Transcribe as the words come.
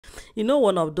You know,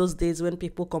 one of those days when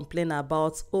people complain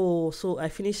about, oh, so I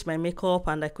finished my makeup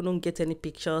and I couldn't get any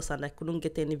pictures and I couldn't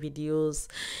get any videos.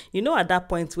 You know, at that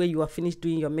point where you are finished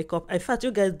doing your makeup, in fact,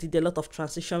 you guys did a lot of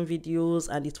transition videos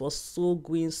and it was so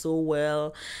going so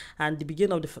well. And the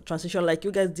beginning of the transition, like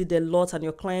you guys did a lot and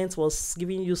your client was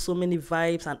giving you so many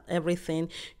vibes and everything.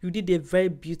 You did a very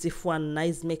beautiful and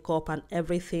nice makeup and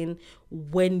everything.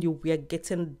 When you were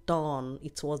getting done,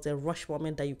 it was a rush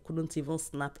moment that you couldn't even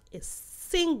snap a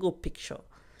single picture.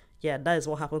 Yeah, that is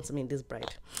what happened to me in this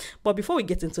bride. But before we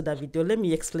get into that video, let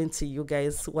me explain to you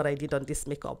guys what I did on this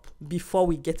makeup before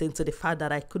we get into the fact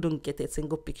that I couldn't get a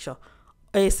single picture,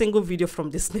 a single video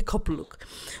from this makeup look.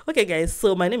 Okay guys,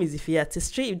 so my name is Ify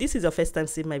Artistry. If this is your first time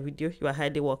seeing my video, you are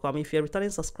highly welcome. If you're a returning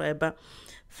subscriber,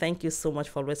 thank you so much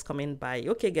for always coming by.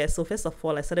 Okay guys, so first of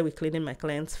all, I started with cleaning my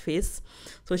client's face.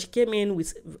 So she came in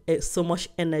with so much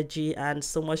energy and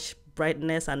so much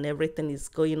brightness and everything is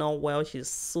going on well. She's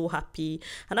so happy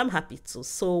and I'm happy too.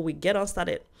 So we get on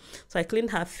started. So I cleaned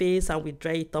her face and we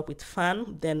dry it up with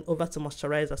fan, then over to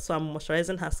moisturizer. So I'm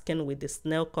moisturizing her skin with the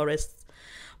Snail Forest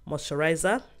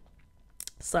moisturizer.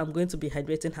 So I'm going to be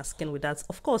hydrating her skin with that.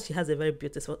 Of course, she has a very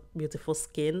beautiful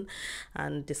skin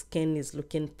and the skin is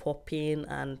looking popping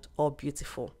and all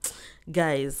beautiful.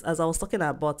 Guys, as I was talking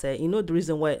about you know, the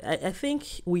reason why I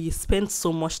think we spent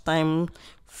so much time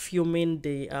filming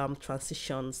the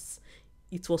transitions.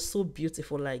 It was so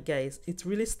beautiful. Like guys, it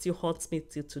really still hurts me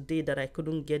till today that I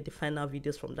couldn't get the final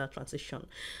videos from that transition.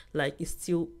 Like it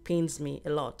still pains me a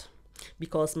lot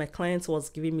because my client was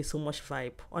giving me so much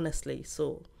vibe, honestly.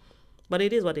 So but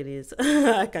it is what it is.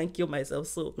 I can't kill myself.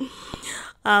 So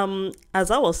as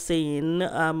I was saying,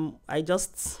 I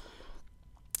just,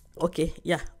 okay,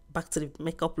 yeah, back to the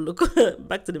makeup look.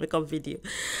 Back to the makeup video.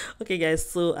 Okay guys,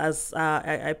 so as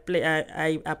I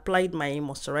applied my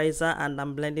moisturizer and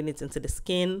I'm blending it into the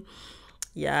skin.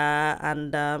 Yeah,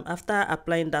 and after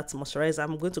applying that moisturizer,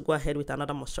 I'm going to go ahead with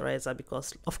another moisturizer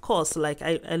because of course, like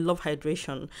I love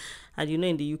hydration, and you know,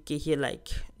 in the UK here, like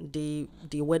the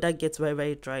weather gets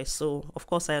very dry, so of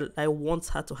course I want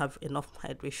her to have enough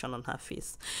hydration on her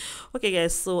face. Okay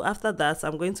guys, so after that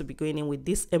I'm going to be going in with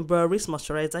this Embryos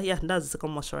moisturizer. Yeah, that's the second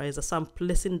moisturizer. So I'm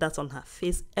placing that on her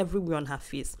face, everywhere on her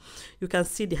face. You can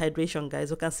see the hydration, guys.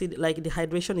 You can see like the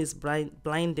hydration is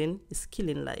blinding, it's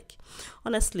killing. Like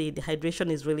honestly, the hydration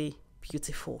is really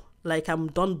beautiful. Like I'm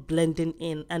done blending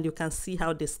in and you can see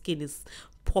how the skin is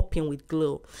popping with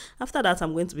glow. After that,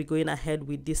 I'm going to be going ahead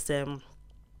with this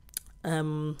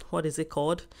what is it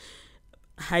called,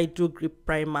 Hydro Grip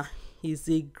Primer. Is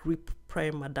a grip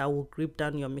primer that will grip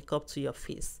down your makeup to your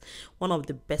face. One of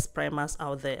the best primers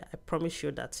out there, I promise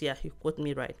you that. Yeah, you quote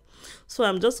me right. So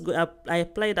I'm just going, I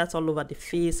apply that all over the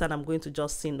face and I'm going to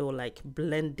just, you know, like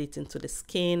blend it into the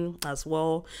skin as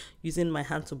well, using my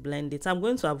hand to blend it. I'm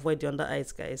going to avoid the under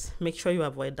eyes, guys. Make sure you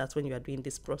avoid that when you are doing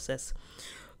this process.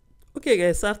 Okay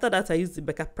guys, so after that I use the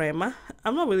Becca primer.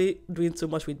 I'm not really doing too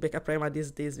much with Becca primer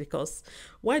these days because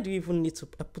why do you even need to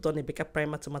put on a Becca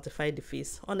primer to mattify the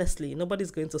face? Honestly,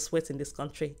 nobody's going to sweat in this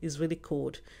country. It's really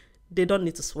cold. They don't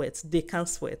need to sweat. They can't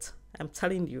sweat. I'm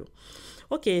telling you.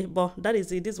 Okay, but that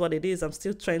is it. Is what it is. I'm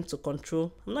still trying to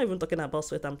control. I'm not even talking about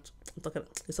sweat. I'm talking,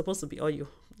 it's supposed to be oil.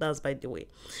 That's by the way.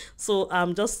 So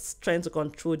I'm just trying to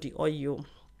control the oil.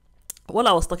 What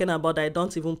I was talking about, I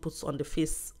don't even put on the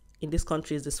face in this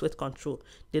country is the sweat control.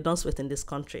 They don't sweat in this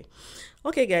country.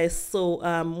 Okay guys, so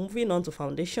moving on to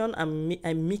foundation.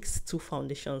 I mixed two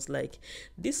foundations. Like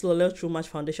this L'Oreal True Match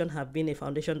foundation have been a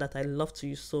foundation that I love to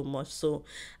use so much, so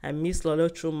I mixed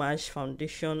L'Oreal True Match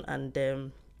foundation and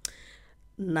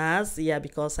NARS, yeah,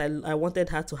 because I wanted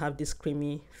her to have this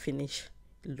creamy finish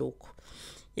look.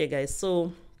 Yeah guys,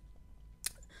 so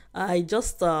I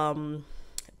just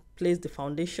place the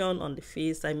foundation on the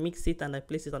face. I mix it and I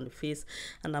place it on the face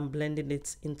and I'm blending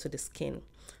it into the skin,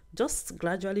 just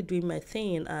gradually doing my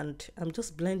thing, and I'm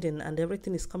just blending and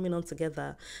everything is coming on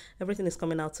together. Everything is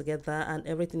coming out together and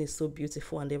everything is so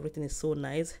beautiful and everything is so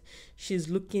nice. She's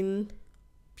looking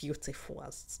beautiful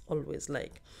as always.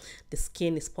 Like the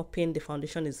skin is popping, the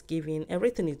foundation is giving,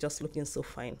 everything is just looking so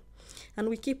fine, and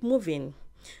we keep moving.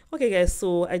 Okay guys,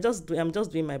 so I'm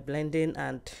just doing my blending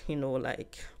and you know,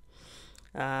 like,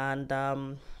 and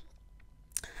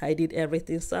I did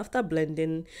everything. So after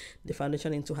blending the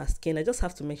foundation into her skin, I just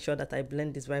have to make sure that I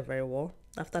blend this very well.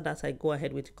 After that, I go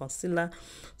ahead with concealer.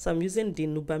 So I'm using the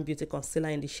Nuban Beauty Concealer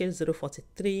in the shade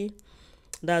 043.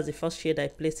 That's the first shade I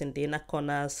placed in the inner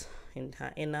corners, in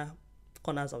her inner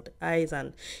corners of the eyes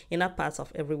and inner parts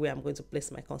of everywhere. I'm going to place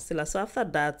my concealer. So after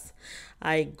that,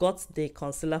 I got the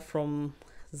concealer from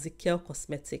Zikel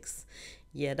Cosmetics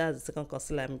Yeah, that's the second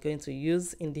concealer I'm going to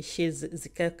use in the shade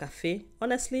Zikel Cafe.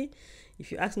 Honestly,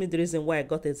 if you ask me the reason why I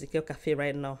got a Zikel Cafe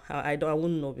right now, I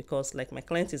wouldn't know, because like my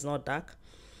client is not dark.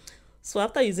 So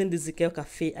after using the Zikel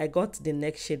Cafe, I got the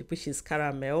next shade, which is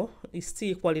Caramel. It's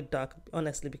still equally dark,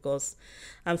 honestly, because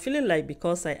I'm feeling like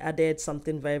because I added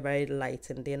something very, very light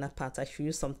in the inner part, I should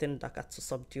use something darker to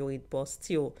subdue it. But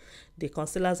still, the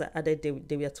concealers I added,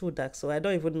 they were too dark. So I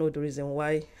don't even know the reason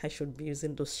why I should be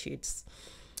using those shades.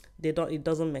 It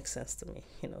doesn't make sense to me,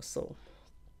 so.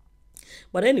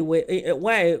 But anyway,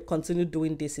 why I continue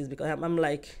doing this is because I'm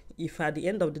like, if at the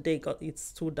end of the day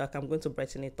it's too dark, I'm going to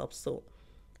brighten it up. So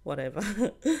whatever.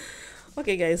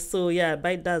 Okay guys, so yeah,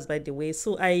 that's by the way.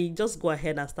 So I just go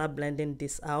ahead and start blending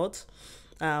this out.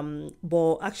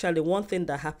 But actually one thing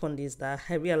that happened is that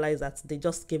I realized that they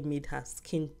just gave me her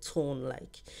skin tone.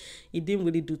 Like it didn't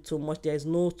really do too much. There is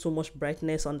no too much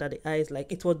brightness under the eyes.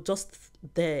 Like it was just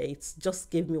there. It's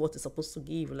just gave me what it's supposed to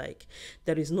give. Like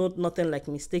there is nothing like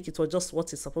mistake. It was just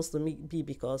what it's supposed to be,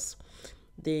 because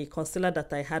the concealer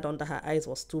that I had under her eyes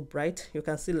was too bright. You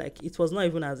can see like it was not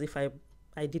even as if I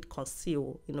did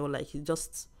conceal, like it's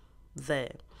just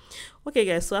there. Okay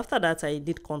guys, so after that I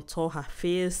did contour her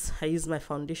face. I used my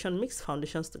foundation, mixed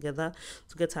foundations together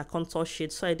to get her contour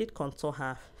shade. So I did contour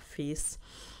her face,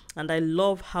 and I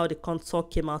love how the contour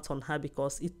came out on her,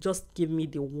 because it just gave me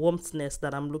the warmthness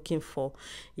that I'm looking for.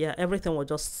 Yeah, everything was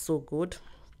just so good.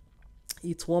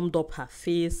 It warmed up her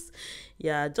face.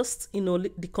 Yeah, just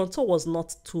the contour was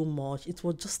not too much. It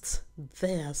was just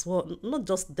there as well. Not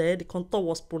just there, the contour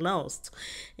was pronounced.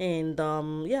 And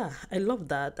yeah, I love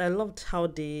that. I loved how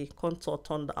the contour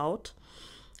turned out.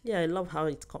 Yeah, I love how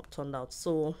it turned out.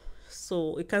 So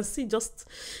you can see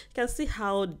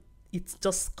how it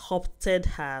just sculpted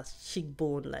her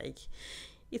cheekbone. Like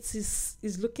it's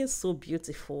looking so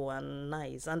beautiful and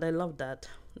nice, and I love that.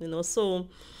 So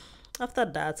after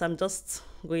that, I'm just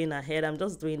going ahead, I'm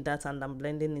just doing that, and I'm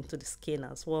blending into the skin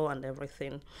as well and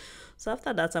everything. So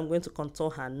after that, I'm going to contour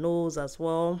her nose as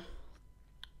well,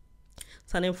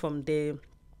 starting from the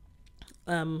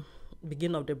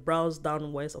beginning of the brows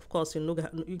downwards. Of course,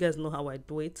 you guys know how I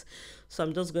do it. So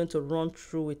I'm just going to run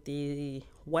through with the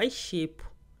white shape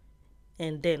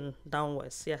and then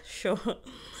downwards. Yeah, sure.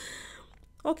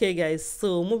 Okay guys,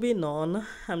 so moving on,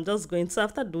 I'm just going to,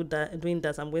 after doing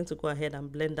that, I'm going to go ahead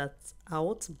and blend that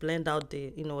out, blend out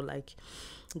the like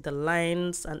the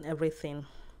lines and everything.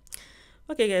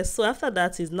 Okay guys, so after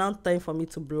that, it's now time for me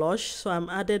to blush. So I'm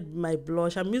added my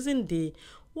blush. I'm using the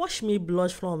Wash Me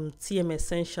blush from TM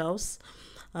Essentials.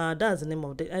 That's the name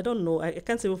of it. I don't know, I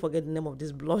can't even forget the name of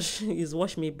this blush. Is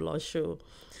Wash Me blush.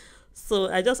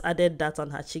 So I just added that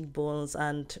on her cheekbones,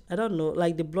 and I don't know,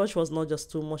 like the blush was not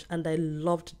just too much, and I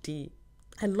loved the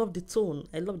tone.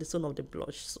 I love the tone of the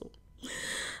blush. So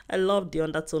I love the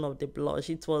undertone of the blush.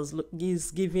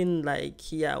 It's giving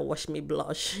like, yeah, Wash Me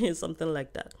blush, something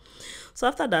like that. So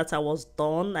after that, I was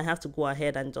done. I have to go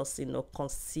ahead and just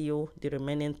conceal the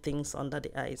remaining things under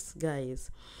the eyes,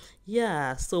 guys.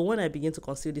 Yeah, so when I begin to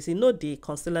conceal this, the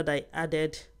concealer that I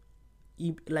added,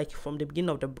 like from the beginning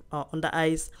of the under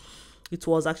eyes, it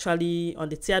was actually on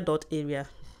the tear dot area,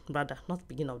 rather not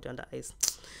beginning of the under eyes.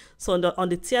 So on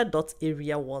the tear dot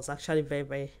area was actually very,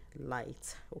 very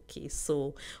light. Okay,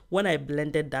 so when I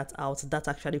blended that out, that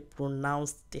actually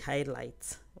pronounced the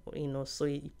highlight, so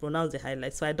it pronounced the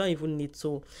highlight. So I don't even need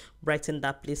to brighten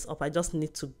that place up. I just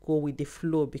need to go with the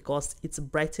flow, because it's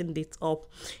brightened it up.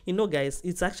 Guys,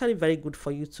 it's actually very good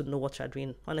for you to know what you're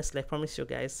doing. Honestly, I promise you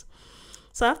guys.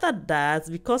 So after that,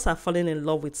 because I've fallen in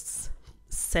love with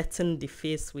setting the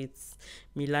face with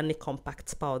Milani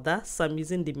Compact Powder, so I'm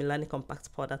using the Milani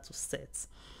Compact Powder to set.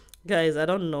 Guys, I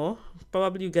don't know.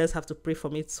 Probably you guys have to pray for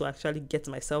me to actually get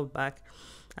myself back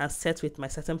and set with my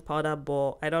setting powder,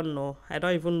 but I don't know. I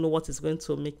don't even know what is going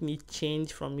to make me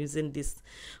change from using this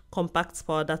compact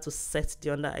powder to set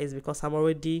the under eyes, because I'm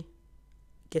already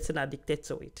getting addicted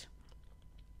to it.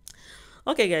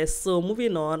 Okay guys, so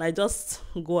moving on, I just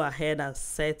go ahead and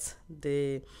set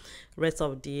the rest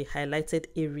of the highlighted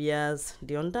areas,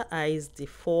 the under eyes, the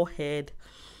forehead,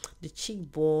 the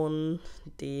cheekbone,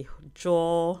 the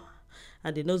jaw,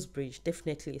 and the nose bridge,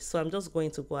 definitely. So I'm just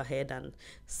going to go ahead and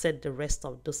set the rest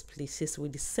of those places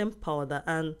with the same powder.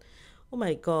 And oh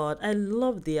my god, I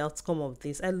love the outcome of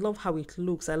this. I love how it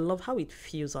looks. I love how it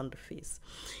feels on the face.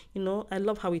 I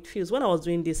love how it feels. When I was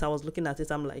doing this, I was looking at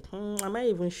it, I'm like, am I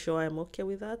even sure I'm okay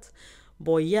with that?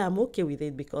 But yeah, I'm okay with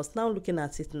it, because now looking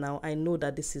at it now, I know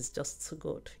that this is just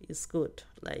good. It's good.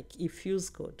 Like, it feels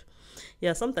good.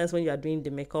 Yeah, sometimes when you are doing the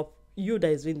makeup, you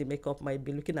that is doing the makeup might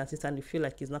be looking at it and you feel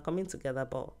like it's not coming together,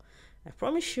 but I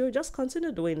promise you, just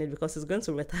continue doing it, because it's going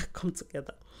to better come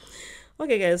together.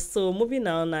 Okay guys, so moving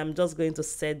on, I'm just going to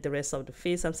set the rest of the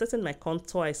face. I'm setting my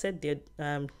contour. I set the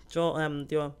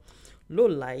the low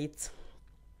light,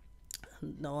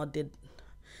 no, the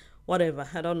whatever,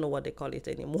 I don't know what they call it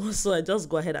anymore. So I just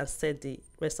go ahead and set the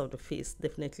rest of the face,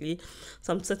 definitely.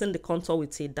 So I'm setting the contour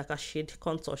with a darker shade,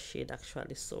 contour shade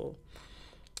actually. So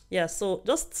yeah, so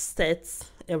just set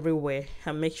everywhere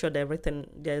and make sure that everything,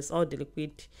 there's all the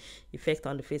liquid effect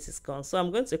on the face is gone. So I'm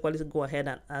going to equally go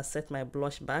ahead and set my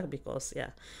blush back, because yeah,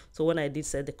 so when I did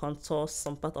set the contour,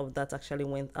 some part of that actually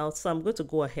went out. So I'm going to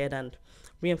go ahead and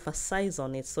re-emphasize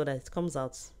on it so that it comes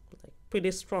out like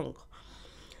pretty strong.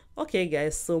 Okay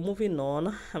guys, so moving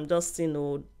on, I'm just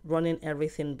running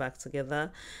everything back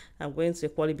together. I'm going to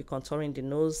equally be contouring the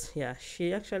nose. Yeah,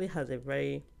 she actually has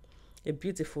a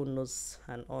beautiful nose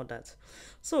and all that.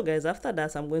 So guys, after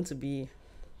that, I'm going to be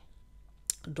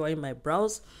drawing my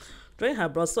brows, drawing her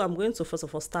brows. So I'm going to first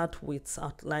of all start with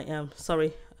outline,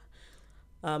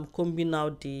 combing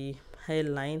out the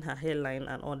hairline, her hairline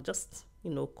and all, just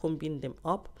combing them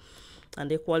up. And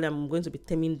equally I'm going to be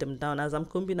trimming them down. As I'm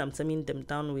combing, I'm trimming them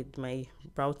down with my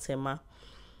brow trimmer.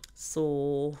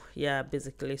 So yeah,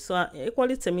 basically, so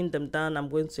equally trimming them down. I'm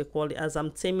going to equally, as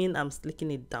I'm trimming, I'm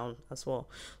slicking it down as well.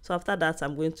 So after that,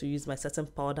 I'm going to use my setting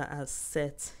powder and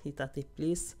set it at a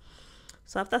place.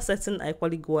 So after setting, I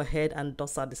equally go ahead and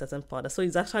dust out the setting powder. So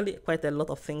it's actually quite a lot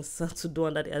of things to do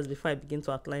under the eyes before I begin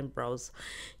to outline brows.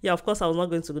 Yeah, of course, I was not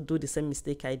going to do the same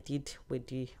mistake I did with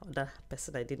the other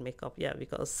person I did makeup. Yeah,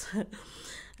 because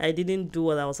I didn't do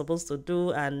what I was supposed to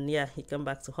do, and yeah, he came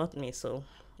back to hurt me. So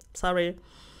sorry.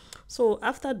 So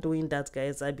after doing that,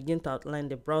 guys, I begin to outline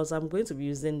the brows. I'm going to be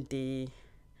using the,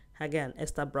 again,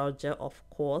 Esther brow gel, of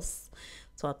course,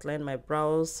 to outline my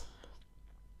brows.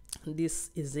 This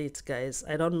is it, guys.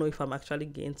 I don't know if I'm actually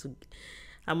going to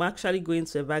ever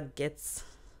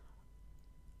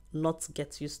not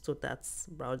get used to that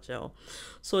brow gel.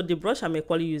 So the brush I'm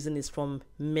equally using is from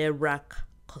Merak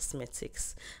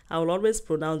Cosmetics. I will always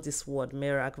pronounce this word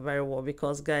Merak very well,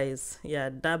 because guys, yeah,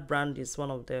 that brand is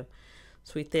one of the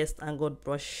sweetest angled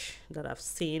brush that I've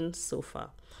seen so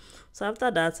far. So after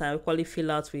that, I equally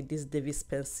fill out with this David's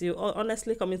pencil.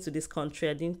 Honestly, coming to this country,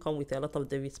 I didn't come with a lot of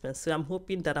David's pencil. I'm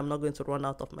hoping that I'm not going to run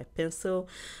out of my pencil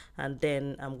and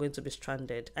then I'm going to be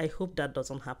stranded. I hope that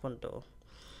doesn't happen though.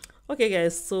 Okay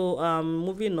guys, so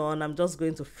moving on, I'm just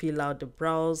going to fill out the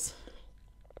brows.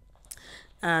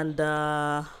 And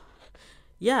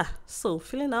yeah, so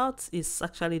filling out is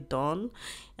actually done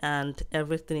and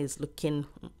everything is looking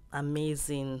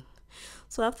amazing.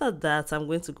 So after that, I'm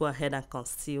going to go ahead and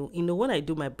conceal. When I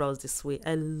do my brows this way,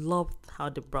 I love how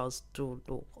the brows do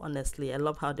look. Honestly, I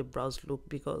love how the brows look,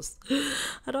 because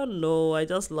I don't know, I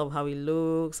just love how it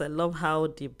looks. I love how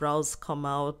the brows come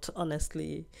out.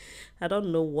 Honestly, I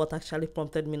don't know what actually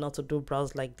prompted me not to do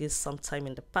brows like this sometime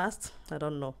in the past. I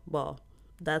don't know, but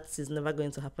that is never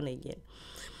going to happen again.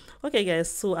 Okay guys,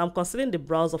 so I'm concealing the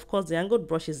brows. Of course, the angled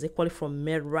brush is equally from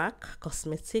Merak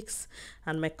Cosmetics,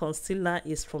 and my concealer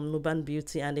is from Nuban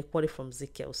Beauty and equally from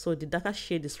Zikel. So the darker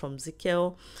shade is from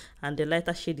Zikel and the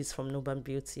lighter shade is from Nuban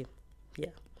Beauty.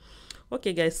 Yeah.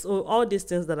 Okay guys, so all these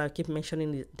things that I keep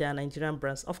mentioning, they are Nigerian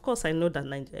brands. Of course, I know that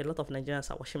a lot of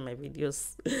Nigerians are watching my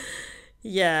videos.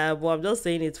 Yeah, but I'm just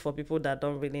saying it for people that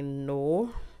don't really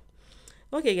know.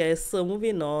 Okay guys, so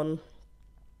moving on,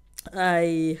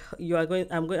 I'm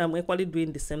equally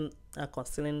doing the same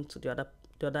concealing to the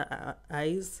other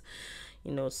eyes,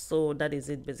 so that is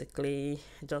it basically,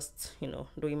 just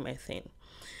doing my thing.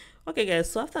 Okay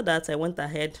guys, so after that, I went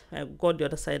ahead, I got the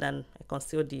other side and I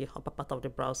concealed the upper part of the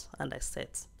brows and I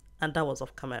set, and that was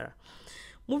off camera.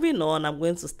 Moving on, I'm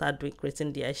going to start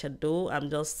creating the eyeshadow.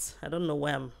 I don't know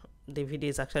why the video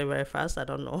is actually very fast, I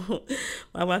don't know.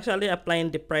 I'm actually applying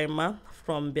the primer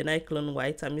from Jaclyn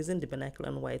White. I'm using the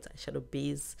Jaclyn White eyeshadow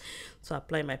base to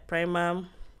apply my primer.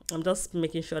 I'm just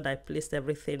making sure that I placed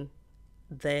everything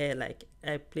there, like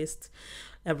I placed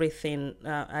everything,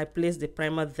 I placed the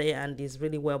primer there and it's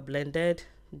really well blended.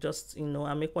 Just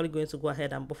I'm equally going to go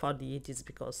ahead and buff out the edges,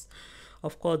 because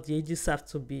of course the edges have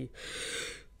to be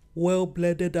well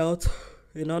blended out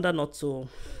in order not to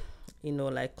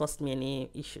like cost me any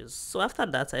issues. So after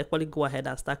that, I equally go ahead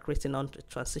and start creating on the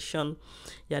transition.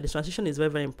 Yeah, the transition is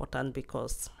very, very important,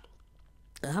 because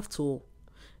I have to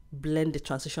blend the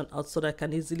transition out so that I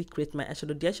can easily create my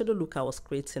eyeshadow. The eyeshadow look I was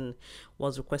creating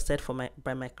was requested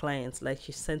by my clients. Like,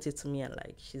 she sent it to me and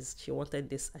like she wanted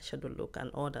this eyeshadow look and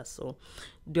all that. So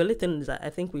the only thing is that I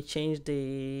think we changed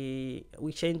the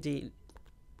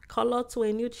color to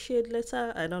a nude shade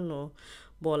later. I don't know,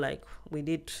 but like we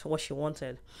did what she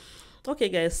wanted. Okay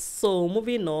guys, so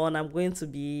moving on, I'm going to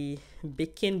be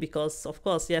baking because of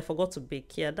course, yeah, I forgot to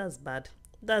bake. Yeah, that's bad.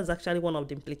 That's actually one of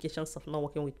the implications of not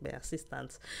working with my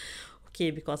assistant.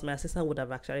 Okay, because my assistant would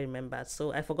have actually remembered.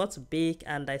 So I forgot to bake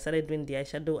and I started doing the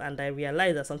eyeshadow and I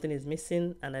realized that something is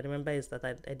missing and I remember is that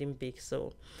I didn't bake.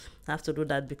 So I have to do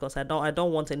that because I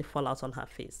don't want any fallout on her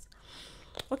face.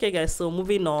 Okay guys, so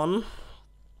moving on,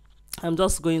 I'm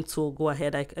just going to go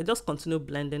ahead. I just continue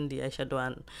blending the eyeshadow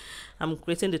and I'm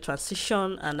creating the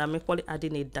transition and I'm equally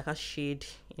adding a darker shade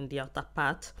in the outer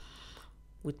part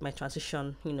with my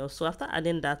transition, you know. So after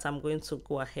adding that, I'm going to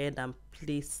go ahead and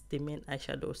place the main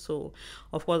eyeshadow. So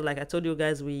of course, like I told you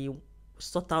guys, we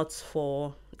sought out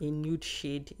for a nude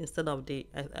shade instead of the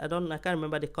I can't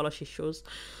remember the color she chose,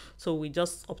 so we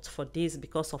just opt for this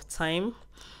because of time.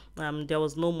 There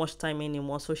was no much time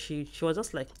anymore, so she was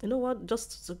just like, you know what,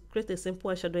 just to create a simple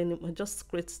eyeshadow anymore, just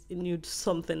create nude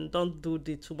something, don't do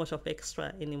the too much of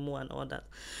extra anymore and all that.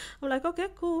 I'm like, okay,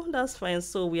 cool, that's fine.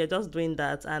 So we are just doing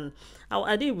that, and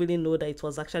I didn't really know that it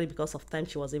was actually because of time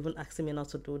she was even asking me not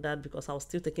to do that, because I was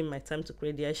still taking my time to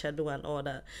create the eyeshadow and all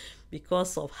that,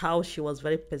 because of how she was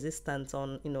very persistent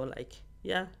on, you know, like,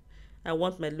 yeah, I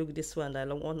want my look this way and I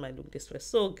don't want my look this way.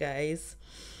 So guys,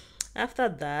 after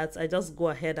that, I just go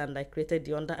ahead and I created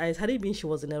the under eyes. Had it been she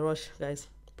was in a rush, guys,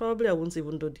 probably I wouldn't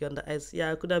even do the under eyes.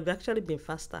 Yeah, I could have actually been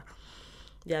faster.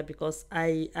 Yeah, because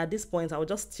at this point I was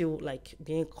just still like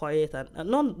being quiet and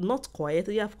not quiet.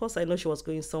 Yeah, of course I know she was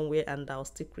going somewhere and I was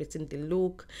still creating the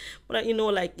look, but you know,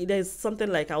 like there's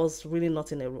something like I was really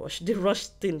not in a rush. The rush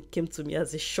thing came to me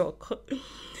as a shock.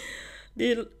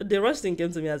 The rush thing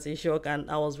came to me as a shock and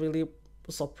I was really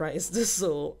surprised.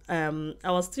 So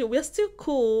we're still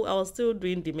cool. I was still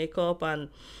doing the makeup and,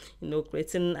 you know,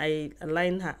 creating. I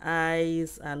aligned her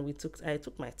eyes and I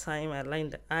took my time. I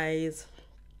lined the eyes.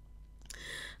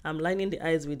 I'm lining the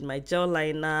eyes with my gel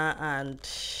liner and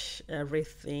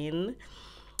everything.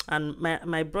 And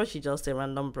my brush is just a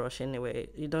random brush anyway.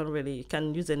 You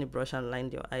can use any brush and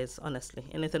line your eyes. Honestly,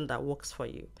 anything that works for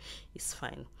you is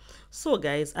fine. So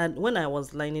guys, and when I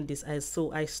was lining this eyes,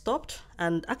 so I stopped,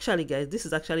 and actually guys, this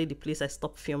is actually the place I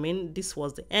stopped filming. This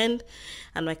was the end,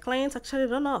 and my client actually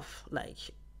ran off. Like,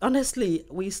 honestly,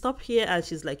 we stopped here and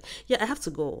she's like, yeah, I have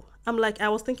to go. I'm like, I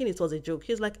was thinking it was a joke.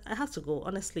 She's like, I have to go,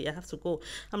 honestly, I have to go.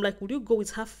 I'm like, would you go with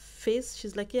her face?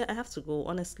 She's like, yeah, I have to go,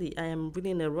 honestly, I am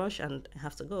really in a rush and I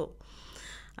have to go.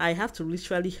 I have to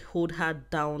literally hold her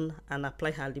down and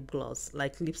apply her lip gloss,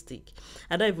 like lipstick.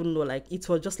 I don't even know, like it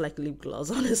was just like lip gloss,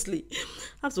 honestly.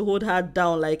 I have to hold her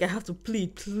down, like I have to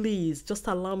plead, please just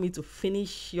allow me to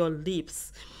finish your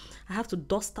lips. I have to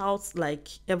dust out like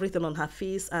everything on her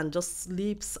face and just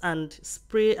lips and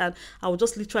spray, and I was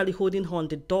just literally holding her on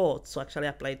the door to actually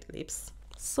apply the lips.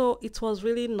 So it was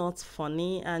really not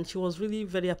funny and she was really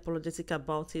very apologetic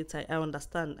about it. I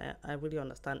understand. I really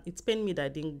understand. It pained me that I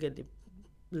didn't get the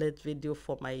LED video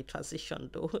for my transition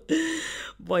though.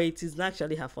 But it is not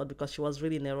actually her fault because she was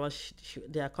really in a rush.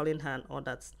 They are calling her and all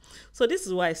that. So this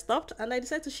is why I stopped and I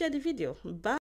decided to share the video. Bye.